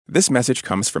This message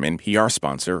comes from NPR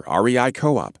sponsor REI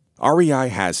Co-op. REI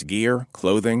has gear,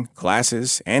 clothing,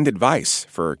 classes, and advice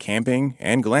for camping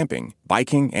and glamping,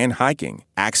 biking and hiking,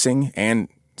 axing and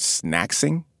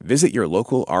snacksing. Visit your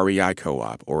local REI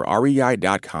Co-op or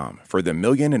rei.com for the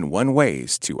 1,000,001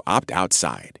 ways to opt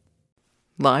outside.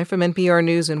 Live from NPR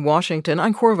News in Washington,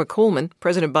 I'm Corva Coleman.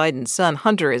 President Biden's son,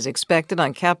 Hunter, is expected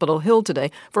on Capitol Hill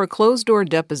today for a closed-door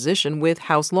deposition with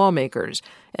House lawmakers.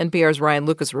 NPR's Ryan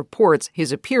Lucas reports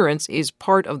his appearance is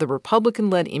part of the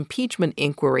Republican-led impeachment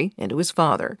inquiry into his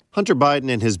father. Hunter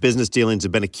Biden and his business dealings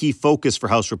have been a key focus for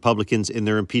House Republicans in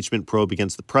their impeachment probe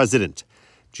against the president.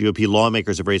 GOP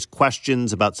lawmakers have raised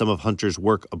questions about some of Hunter's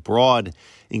work abroad,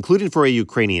 including for a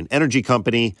Ukrainian energy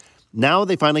company. Now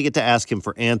they finally get to ask him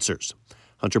for answers.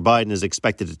 Hunter Biden is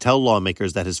expected to tell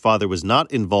lawmakers that his father was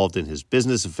not involved in his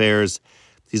business affairs.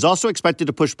 He's also expected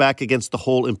to push back against the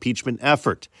whole impeachment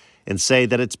effort and say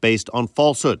that it's based on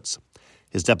falsehoods.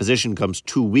 His deposition comes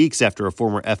 2 weeks after a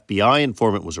former FBI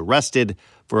informant was arrested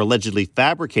for allegedly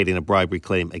fabricating a bribery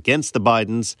claim against the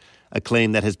Bidens, a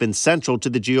claim that has been central to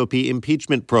the GOP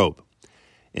impeachment probe.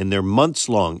 In their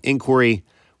months-long inquiry,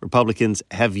 Republicans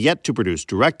have yet to produce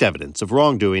direct evidence of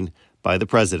wrongdoing by the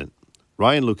president.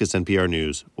 Ryan Lucas, NPR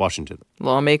News, Washington.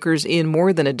 Lawmakers in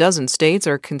more than a dozen states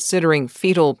are considering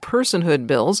fetal personhood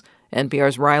bills.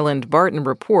 NPR's Ryland Barton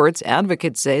reports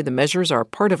advocates say the measures are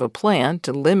part of a plan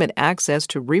to limit access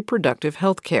to reproductive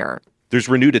health care. There's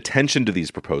renewed attention to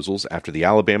these proposals after the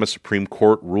Alabama Supreme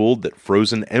Court ruled that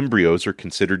frozen embryos are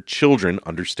considered children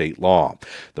under state law.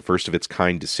 The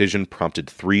first-of-its-kind decision prompted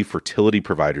 3 fertility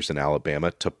providers in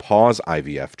Alabama to pause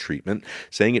IVF treatment,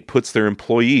 saying it puts their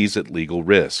employees at legal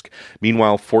risk.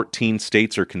 Meanwhile, 14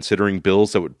 states are considering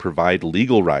bills that would provide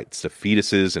legal rights to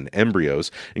fetuses and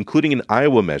embryos, including an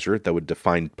Iowa measure that would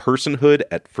define personhood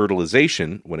at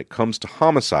fertilization when it comes to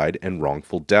homicide and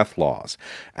wrongful death laws.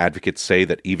 Advocates say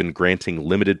that even granting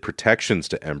limited protections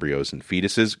to embryos and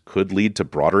fetuses could lead to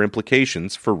broader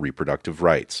implications for reproductive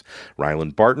rights.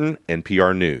 Ryland Barton,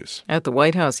 NPR News. At the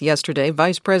White House yesterday,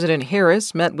 Vice President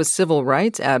Harris met with civil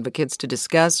rights advocates to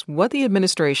discuss what the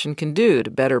administration can do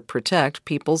to better protect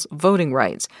people's voting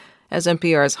rights. As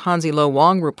NPR's Hansi Lo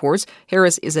Wang reports,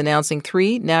 Harris is announcing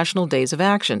 3 national days of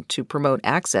action to promote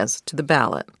access to the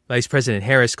ballot. Vice President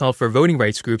Harris called for voting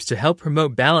rights groups to help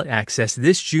promote ballot access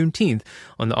this Juneteenth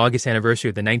on the August anniversary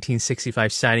of the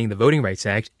 1965 signing of the Voting Rights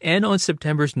Act and on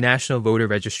September's National Voter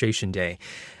Registration Day.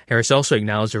 Harris also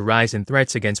acknowledged a rise in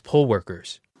threats against poll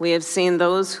workers. We have seen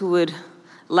those who would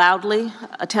loudly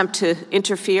attempt to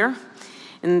interfere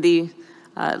in the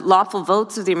lawful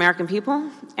votes of the American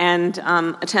people and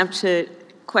attempt to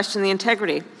question the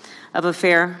integrity of a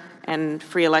fair and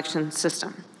free election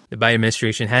system. The Biden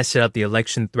administration has set up the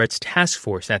Election Threats Task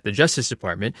Force at the Justice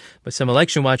Department, but some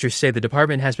election watchers say the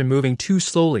department has been moving too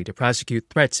slowly to prosecute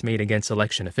threats made against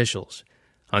election officials.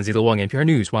 Hansi Lo Wang, NPR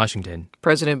News, Washington.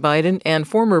 President Biden and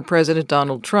former President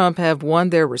Donald Trump have won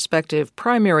their respective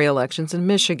primary elections in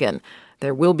Michigan.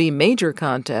 There will be major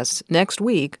contests next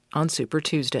week on Super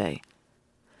Tuesday.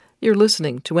 You're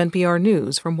listening to NPR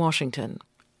News from Washington.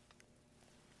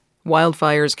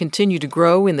 Wildfires continue to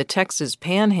grow in the Texas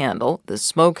Panhandle. The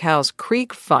Smokehouse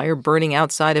Creek fire burning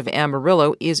outside of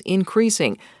Amarillo is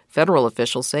increasing. Federal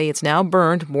officials say it's now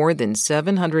burned more than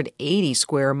 780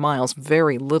 square miles.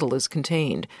 Very little is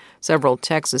contained. Several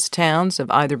Texas towns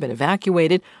have either been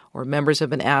evacuated or members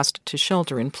have been asked to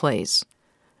shelter in place.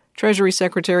 Treasury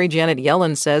Secretary Janet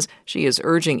Yellen says she is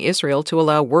urging Israel to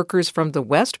allow workers from the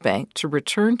West Bank to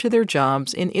return to their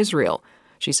jobs in Israel.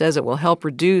 She says it will help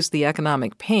reduce the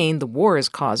economic pain the war is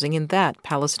causing in that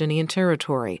Palestinian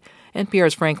territory.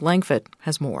 NPR's Frank Langfitt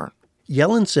has more.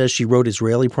 Yellen says she wrote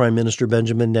Israeli Prime Minister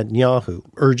Benjamin Netanyahu,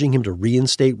 urging him to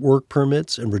reinstate work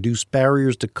permits and reduce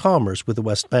barriers to commerce with the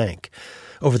West Bank.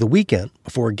 Over the weekend,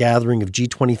 before a gathering of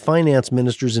G20 finance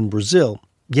ministers in Brazil,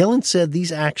 Yellen said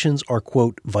these actions are,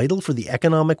 quote, vital for the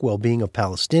economic well-being of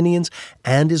Palestinians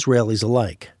and Israelis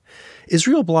alike.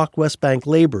 Israel blocked West Bank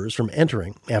laborers from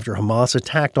entering after Hamas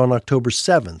attacked on October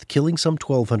 7th, killing some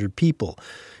 1,200 people.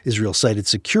 Israel cited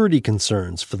security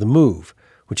concerns for the move,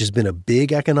 which has been a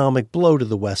big economic blow to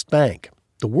the West Bank.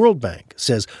 The World Bank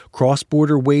says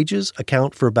cross-border wages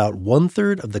account for about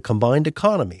 1/3 of the combined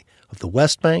economy of the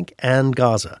West Bank and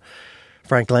Gaza.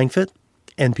 Frank Langfitt,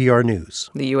 NPR News.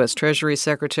 The U.S. Treasury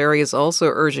Secretary is also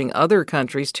urging other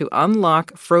countries to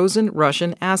unlock frozen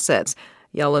Russian assets.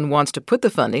 Yellen wants to put the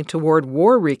funding toward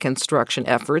war reconstruction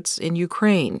efforts in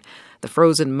Ukraine. The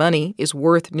frozen money is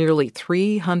worth nearly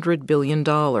 $300 billion.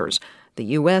 The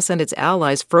U.S. and its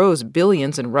allies froze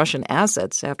billions in Russian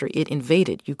assets after it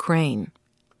invaded Ukraine.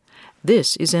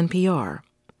 This is NPR.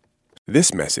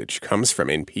 This message comes from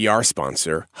NPR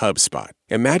sponsor HubSpot.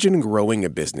 Imagine growing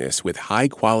a business with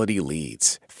high-quality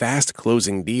leads,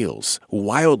 fast-closing deals,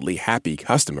 wildly happy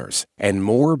customers, and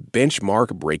more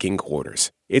benchmark-breaking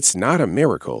quarters. It's not a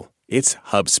miracle, it's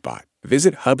HubSpot.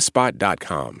 Visit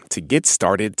HubSpot.com to get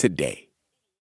started today.